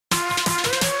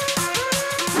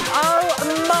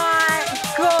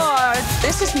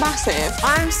is massive.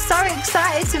 I'm so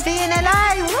excited to be in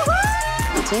LA.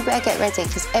 Woohoo! So you better get ready,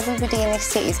 because everybody in this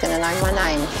city is going to know my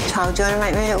name. Child, do you want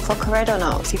to make me a little vodka red or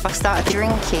not? So if I started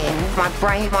drinking, my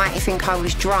brain might think I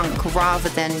was drunk rather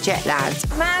than jet lagged.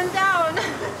 Man down.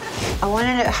 I want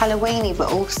to look Halloweeny,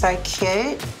 but also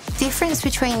cute. Difference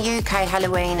between UK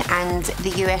Halloween and the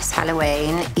US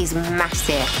Halloween is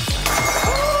massive.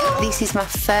 This is my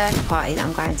third party that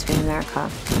I'm going to in America.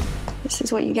 This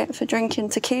is what you get for drinking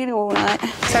tequila all night.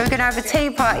 So we're going to have a tea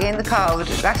party in the cold.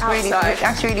 That's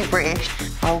really British.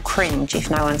 I'll cringe if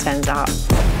no one turns up.